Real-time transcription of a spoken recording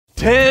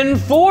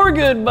10-4,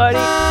 good buddy.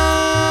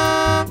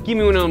 Give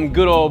me one of them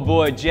good old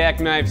boy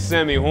jackknife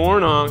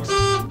semi-horn honks.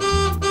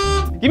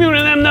 Give me one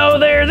of them though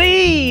there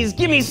these.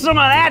 Give me some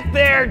of that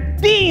there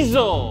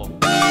diesel.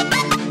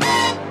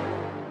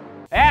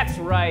 That's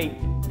right,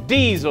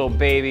 diesel,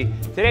 baby.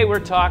 Today we're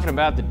talking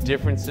about the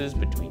differences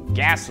between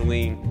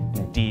gasoline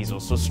and diesel.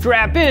 So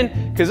strap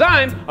in, cause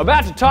I'm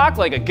about to talk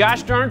like a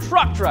gosh darn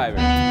truck driver.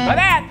 By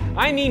that,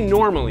 I mean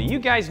normally. You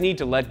guys need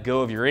to let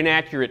go of your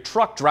inaccurate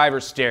truck driver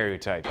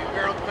stereotype. You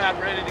girls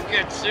about ready to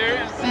get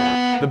serious?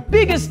 The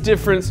biggest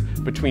difference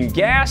between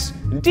gas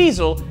and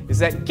diesel is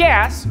that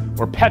gas,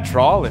 or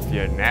petrol if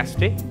you're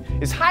nasty,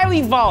 is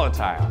highly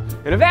volatile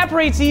and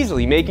evaporates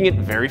easily, making it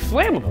very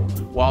flammable,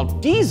 while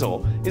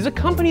diesel is a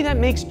company that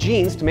makes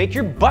jeans to make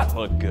your butt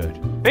look good.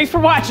 Thanks for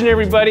watching,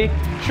 everybody.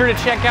 Be sure to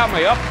check out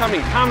my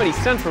upcoming Comedy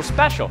Central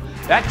special.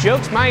 That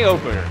joke's my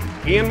opener,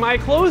 and my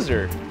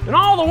closer, and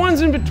all the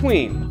ones in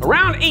between.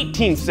 Around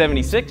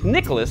 1876,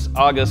 Nicholas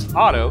August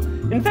Otto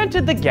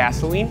invented the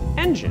gasoline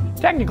engine.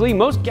 Technically,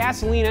 most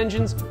gasoline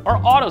engines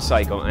are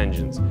Otto-cycle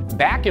engines.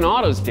 Back in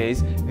Otto's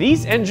days,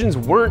 these engines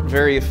weren't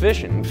very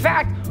efficient. In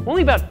fact,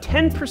 only about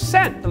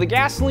 10% of the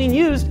gasoline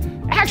used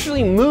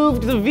actually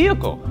moved the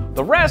vehicle.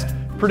 The rest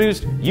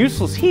produced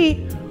useless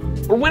heat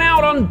or went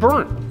out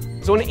unburnt.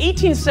 So in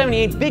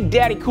 1878, Big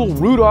Daddy Cool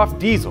Rudolph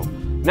Diesel,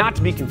 not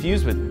to be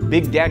confused with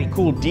Big Daddy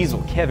Cool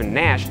Diesel Kevin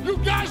Nash, You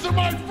guys are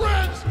my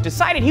friends!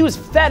 decided he was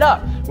fed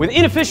up with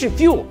inefficient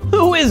fuel.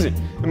 Who isn't?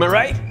 Am I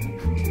right?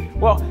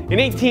 Well, in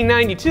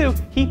 1892,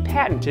 he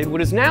patented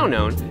what is now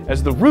known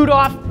as the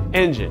Rudolph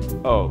engine.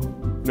 Oh,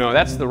 no,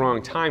 that's the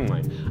wrong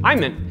timeline. I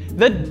meant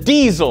the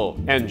diesel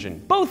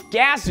engine. Both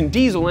gas and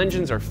diesel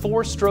engines are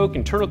 4-stroke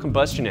internal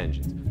combustion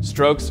engines.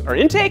 Strokes are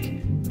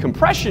intake,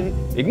 compression,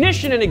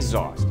 ignition, and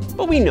exhaust.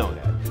 But we know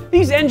that.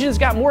 These engines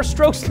got more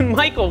strokes than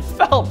Michael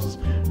Phelps,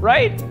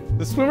 right?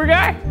 The swimmer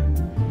guy?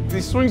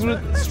 He swims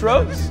with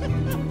strokes?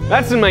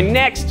 That's in my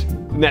next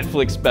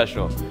Netflix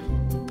special.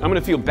 I'm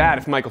gonna feel bad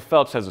if Michael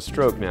Phelps has a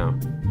stroke now.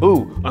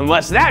 Ooh,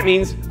 unless that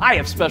means I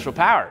have special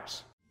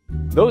powers.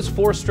 Those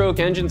 4-stroke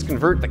engines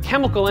convert the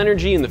chemical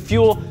energy in the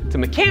fuel to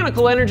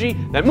mechanical energy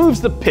that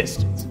moves the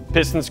pistons.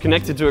 Pistons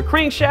connected to a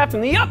crankshaft,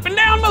 and the up and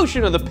down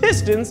motion of the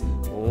pistons,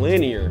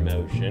 linear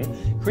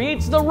motion,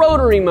 creates the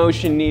rotary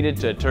motion needed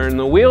to turn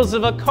the wheels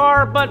of a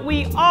car, but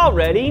we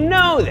already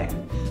know that.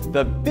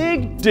 The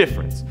big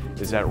difference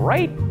is that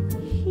right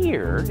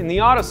here in the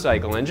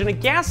Otto-cycle engine, a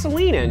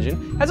gasoline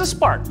engine has a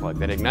spark plug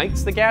that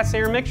ignites the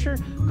gas-air mixture,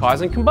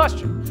 causing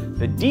combustion.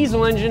 The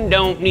diesel engine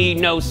don't need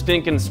no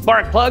stinking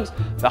spark plugs.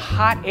 The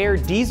hot air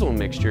diesel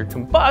mixture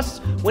combusts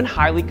when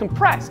highly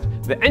compressed.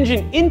 The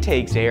engine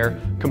intakes air,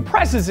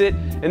 compresses it,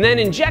 and then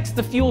injects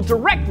the fuel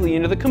directly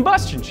into the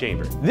combustion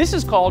chamber. This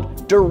is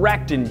called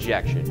direct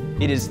injection.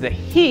 It is the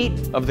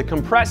heat of the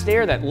compressed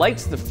air that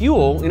lights the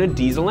fuel in a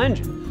diesel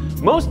engine.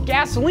 Most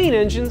gasoline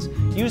engines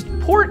used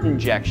port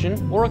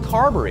injection or a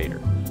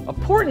carburetor. A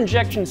port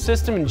injection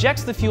system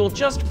injects the fuel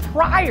just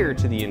prior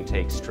to the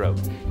intake stroke,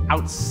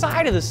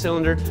 outside of the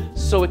cylinder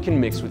so it can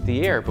mix with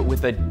the air. But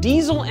with a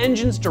diesel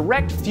engine's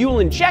direct fuel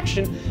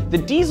injection, the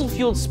diesel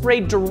fuel is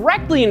sprayed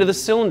directly into the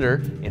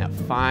cylinder in a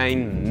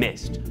fine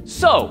mist.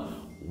 So,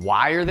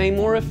 why are they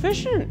more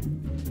efficient?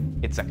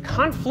 It's a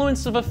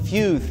confluence of a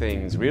few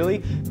things,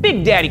 really.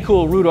 Big Daddy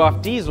Cool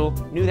Rudolph Diesel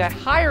knew that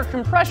higher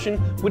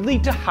compression would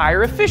lead to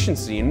higher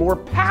efficiency and more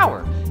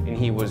power, and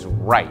he was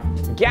right.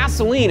 A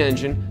gasoline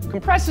engine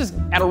compresses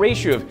at a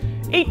ratio of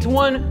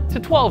 8:1 to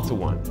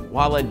 12:1,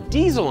 while a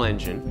diesel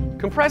engine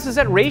compresses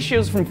at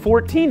ratios from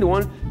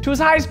 14:1 to as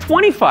high as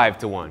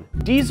 25:1.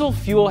 Diesel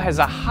fuel has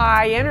a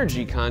high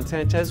energy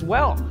content as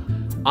well.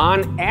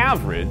 On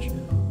average,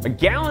 a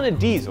gallon of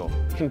diesel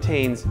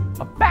contains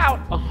about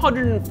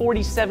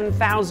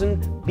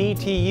 147,000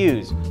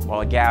 BTUs, while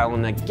a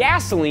gallon of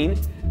gasoline,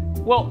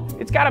 well,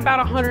 it's got about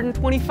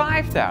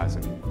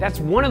 125,000. That's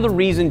one of the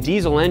reasons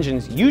diesel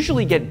engines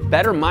usually get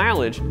better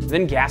mileage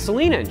than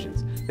gasoline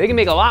engines. They can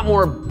make a lot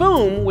more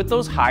boom with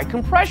those high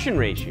compression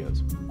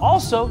ratios.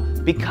 Also,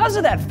 because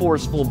of that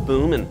forceful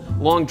boom and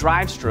long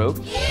drive stroke,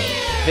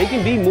 they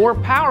can be more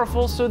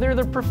powerful, so they're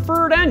the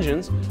preferred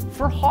engines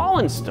for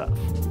hauling stuff.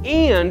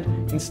 And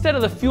instead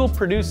of the fuel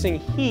producing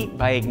heat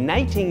by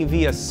igniting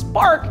via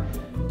spark,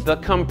 the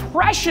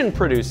compression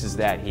produces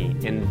that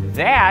heat, and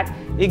that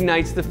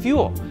ignites the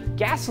fuel.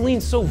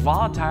 Gasoline's so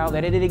volatile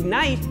that it'd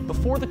ignite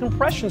before the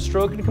compression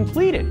stroke had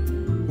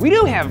completed. We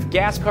do have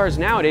gas cars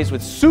nowadays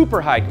with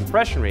super high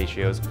compression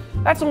ratios.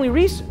 That's only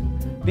recent.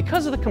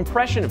 Because of the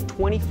compression of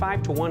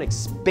 25:1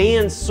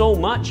 expands so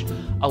much,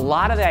 a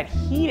lot of that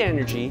heat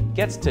energy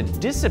gets to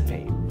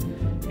dissipate.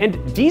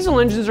 And diesel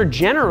engines are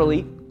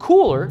generally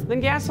cooler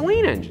than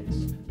gasoline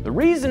engines. The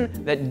reason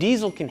that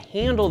diesel can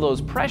handle those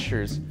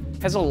pressures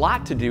has a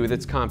lot to do with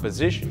its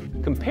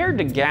composition. Compared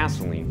to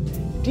gasoline,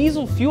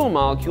 diesel fuel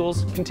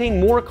molecules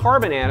contain more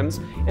carbon atoms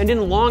and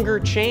in longer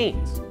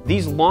chains.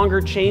 These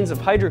longer chains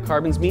of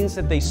hydrocarbons means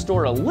that they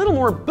store a little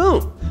more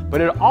boom, but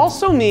it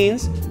also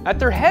means that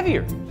they're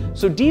heavier.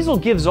 so diesel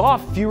gives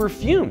off fewer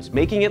fumes,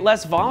 making it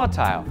less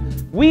volatile.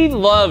 We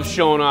love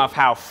showing off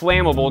how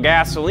flammable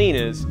gasoline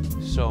is,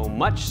 so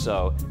much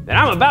so that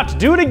I'm about to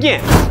do it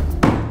again.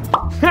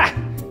 Ha!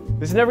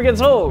 This never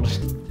gets old.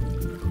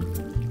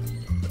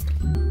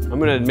 I'm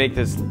gonna make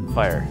this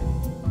fire.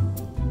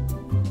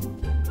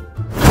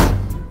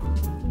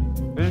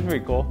 This is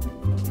pretty cool.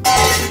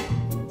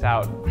 It's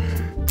out.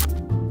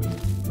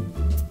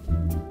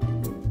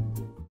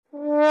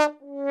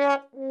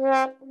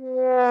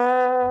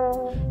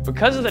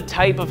 Because of the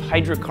type of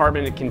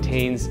hydrocarbon it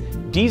contains,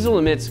 diesel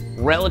emits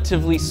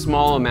relatively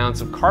small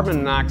amounts of carbon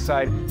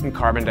monoxide and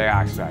carbon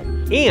dioxide,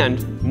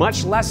 and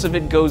much less of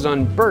it goes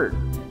unburned.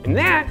 And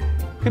that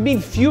could mean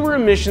fewer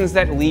emissions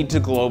that lead to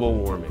global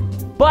warming.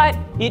 But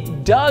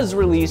it does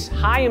release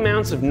high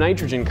amounts of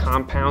nitrogen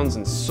compounds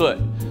and soot.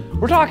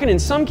 We're talking in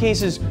some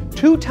cases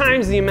 2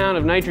 times the amount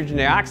of nitrogen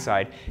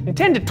dioxide and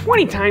 10 to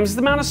 20 times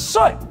the amount of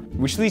soot,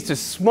 which leads to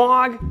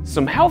smog,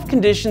 some health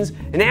conditions,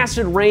 and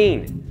acid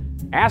rain.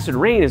 Acid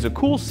Rain is a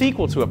cool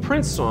sequel to a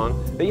Prince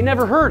song that you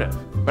never heard of,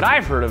 but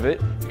I've heard of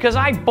it because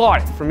I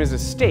bought it from his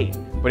estate.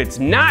 But it's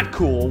not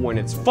cool when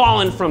it's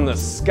fallen from the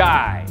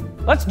sky.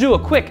 Let's do a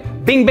quick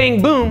bing bang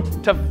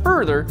boom to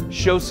further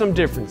show some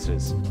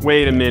differences.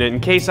 Wait a minute, in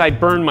case I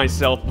burn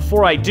myself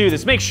before I do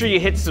this, make sure you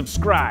hit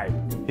subscribe.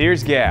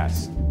 Here's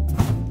gas.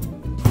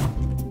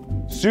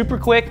 Super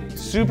quick,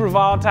 super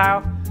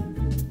volatile,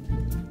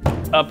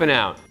 up and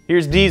out.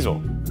 Here's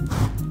diesel.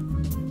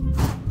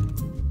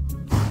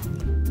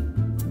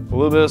 A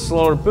little bit of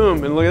slower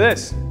boom, and look at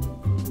this.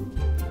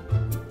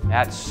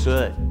 That's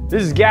soot.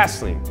 This is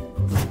gasoline.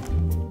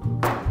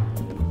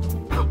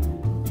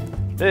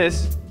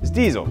 This is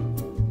diesel.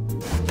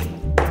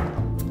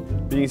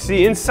 But you can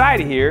see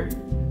inside of here,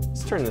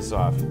 let's turn this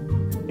off.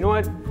 You know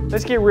what?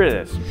 Let's get rid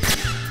of this.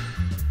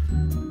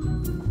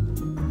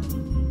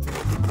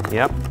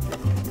 Yep,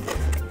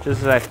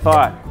 just as I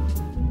thought,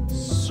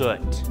 soot.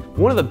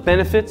 One of the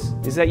benefits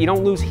is that you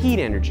don't lose heat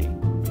energy.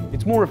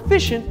 It's more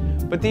efficient,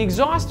 but the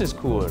exhaust is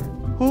cooler.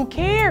 Who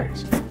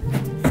cares?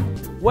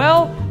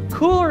 Well,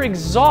 cooler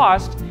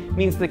exhaust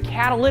means the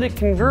catalytic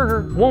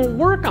converter won't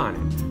work on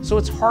it, so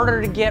it's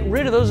harder to get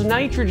rid of those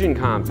nitrogen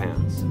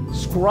compounds.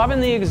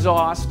 Scrubbing the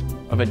exhaust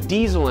of a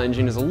diesel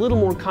engine is a little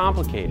more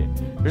complicated.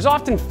 There's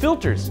often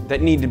filters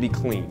that need to be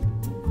cleaned.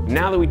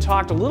 Now that we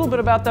talked a little bit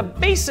about the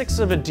basics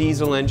of a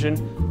diesel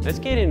engine, let's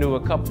get into a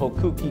couple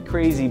kooky,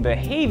 crazy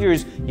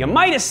behaviors you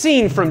might have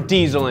seen from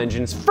diesel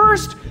engines.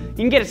 First, you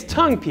can get its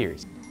tongue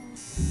pierced.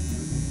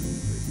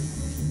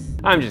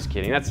 I'm just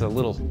kidding, that's a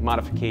little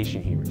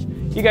modification here.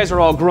 You guys are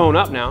all grown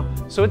up now,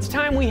 so it's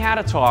time we had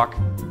a talk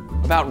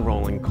about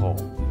rolling coal.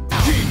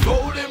 Keep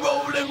rolling,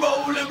 rolling,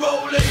 rolling,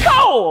 rolling.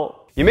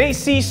 Coal! You may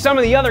see some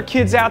of the other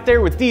kids out there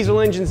with diesel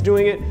engines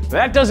doing it, but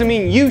that doesn't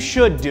mean you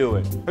should do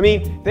it. I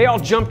mean, they all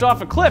jumped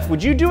off a cliff.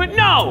 Would you do it?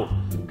 No!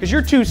 Because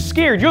you're too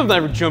scared. You'll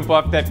never jump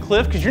off that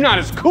cliff because you're not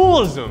as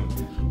cool as them.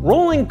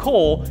 Rolling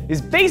coal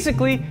is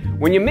basically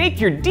when you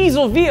make your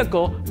diesel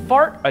vehicle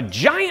fart a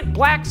giant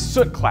black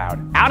soot cloud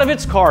out of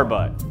its car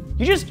butt.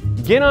 You just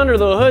get under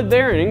the hood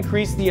there and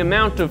increase the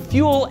amount of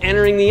fuel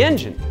entering the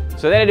engine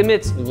so that it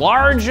emits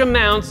large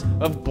amounts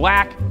of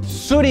black,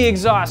 sooty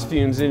exhaust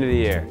fumes into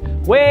the air.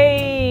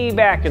 Way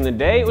back in the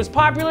day, it was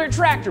popular at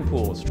tractor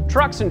pools.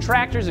 Trucks and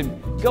tractors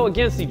would go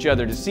against each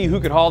other to see who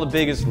could haul the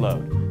biggest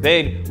load.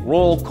 They'd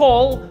roll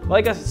coal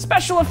like a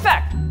special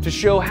effect to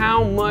show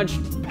how much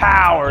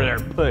power they're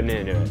putting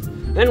into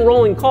it. Then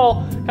rolling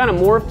coal kind of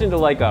morphed into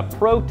like a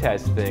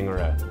protest thing or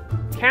a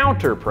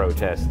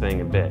counter-protest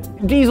thing a bit.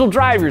 Diesel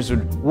drivers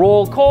would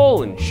roll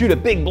coal and shoot a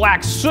big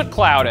black soot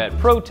cloud at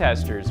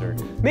protesters, or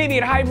maybe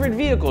at hybrid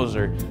vehicles,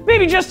 or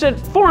maybe just at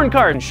foreign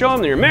cars and show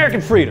them their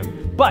American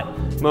freedom. But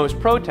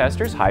most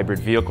protesters, hybrid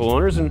vehicle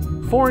owners,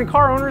 and foreign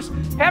car owners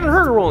haven't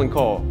heard of rolling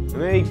coal,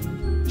 and they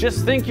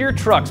just think your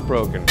truck's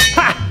broken.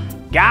 Ha!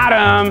 Got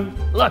 'em!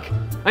 Look,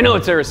 I know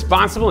it's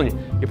irresponsible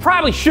and you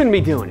probably shouldn't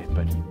be doing it,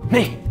 but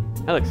man,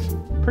 that looks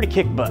pretty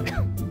kick butt.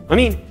 I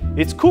mean,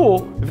 it's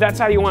cool if that's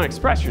how you want to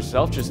express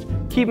yourself. Just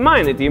keep in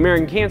mind that the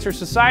American Cancer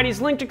Society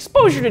has linked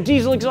exposure to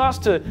diesel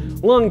exhaust to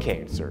lung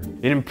cancer.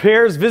 It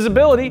impairs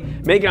visibility,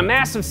 making a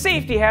massive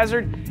safety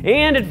hazard,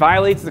 and it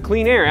violates the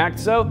Clean Air Act,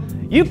 so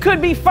you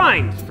could be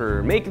fined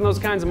for making those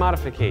kinds of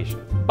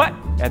modifications. But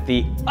at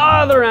the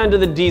other end of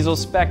the diesel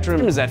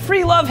spectrum is that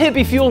free love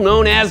hippie fuel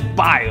known as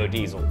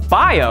biodiesel.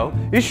 Bio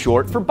is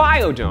short for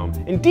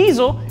biodome, and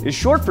diesel is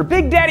short for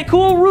Big Daddy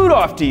Cool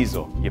Rudolph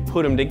diesel. You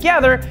put them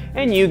together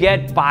and you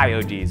get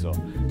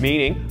biodiesel,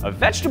 meaning a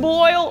vegetable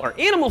oil or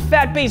animal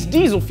fat-based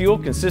diesel fuel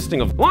consisting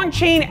of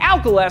long-chain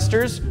alkyl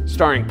esters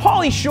starring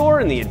Pauly Shore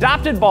and the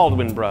adopted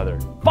Baldwin brother.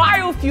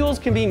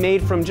 Biofuels can be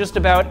made from just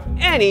about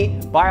any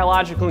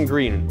biological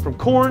ingredient, from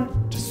corn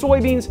to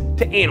soybeans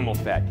to animal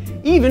fat,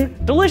 even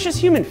delicious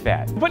human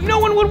fat. But no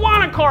one would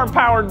want a car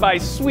powered by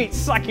sweet,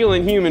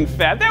 succulent human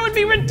fat. That would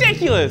be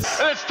ridiculous.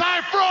 And it's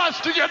time for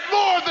us to get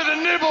more than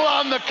a nibble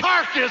on the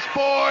carcass,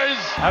 boys.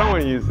 I don't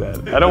want to use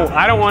that. I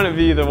don't want to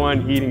be the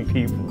one eating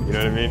people, you know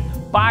what I mean?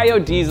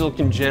 Biodiesel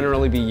can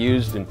generally be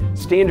used in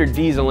standard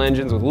diesel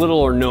engines with little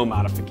or no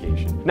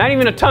modification. Not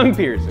even a tongue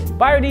piercing.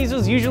 Biodiesel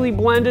is usually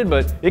blended,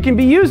 but it can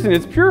be used in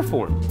its pure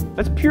form.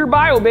 That's pure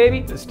bio,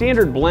 baby. The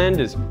standard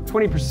blend is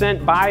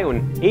 20% bio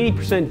and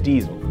 80%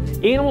 diesel.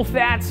 Animal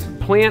fats,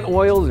 plant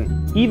oils,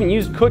 and even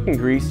used cooking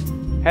grease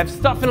have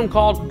stuff in them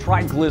called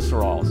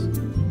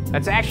triglycerols.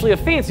 That's actually a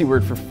fancy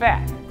word for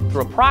fat.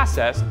 Through a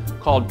process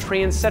called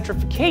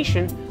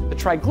transcentrifugation, the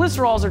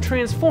triglycerols are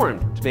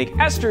transformed to make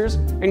esters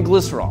and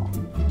glycerol.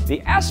 The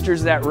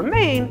esters that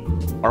remain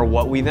are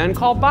what we then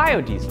call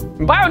biodiesel.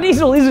 And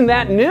biodiesel isn't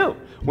that new.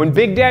 When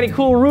Big Daddy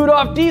Cool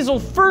Rudolph Diesel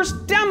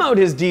first demoed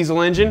his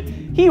diesel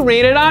engine, he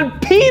ran it on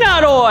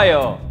peanut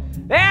oil.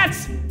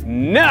 That's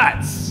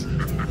nuts.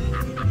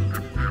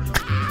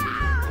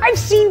 I've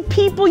seen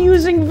people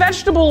using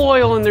vegetable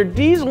oil in their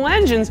diesel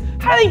engines.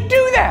 How do they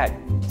do that?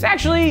 It's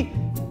actually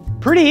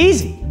pretty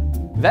easy.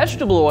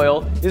 Vegetable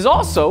oil is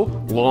also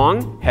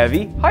long,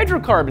 heavy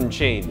hydrocarbon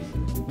chains.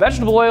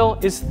 Vegetable oil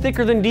is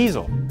thicker than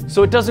diesel,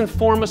 so it doesn't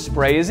form a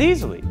spray as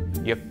easily.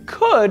 You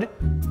could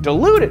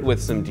dilute it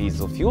with some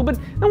diesel fuel, but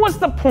then what's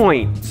the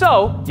point?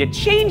 So you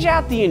change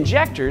out the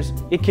injectors,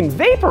 it can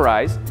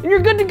vaporize, and you're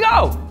good to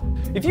go.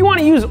 If you want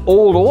to use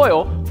old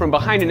oil from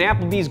behind an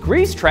Applebee's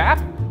grease trap,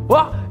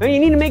 well, then you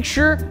need to make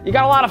sure you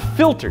got a lot of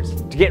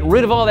filters to get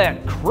rid of all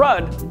that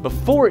crud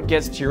before it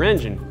gets to your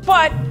engine.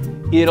 But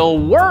it'll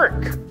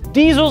work.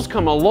 Diesels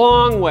come a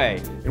long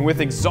way, and with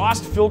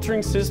exhaust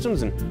filtering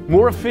systems and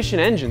more efficient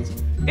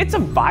engines, it's a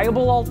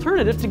viable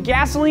alternative to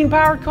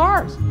gasoline-powered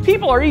cars.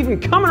 People are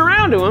even coming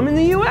around to them in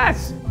the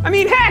US. I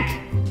mean,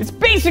 heck, it's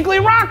basically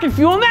rocket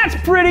fuel, and that's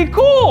pretty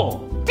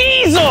cool.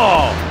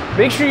 Diesel!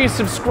 Make sure you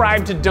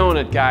subscribe to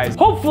Donut, guys.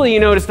 Hopefully you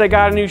noticed I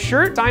got a new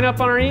shirt. Sign up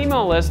on our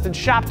email list at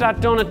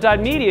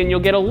shop.donut.media and you'll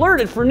get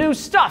alerted for new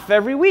stuff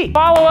every week.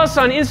 Follow us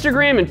on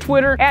Instagram and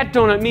Twitter at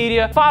Donut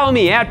Media. Follow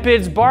me at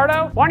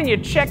BidsBardo. Why don't you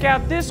check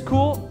out this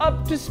cool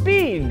Up to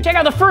Speed? Check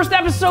out the first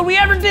episode we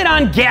ever did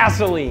on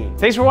gasoline.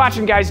 Thanks for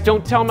watching, guys.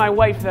 Don't tell my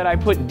wife that I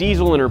put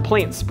diesel in her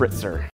plant spritzer.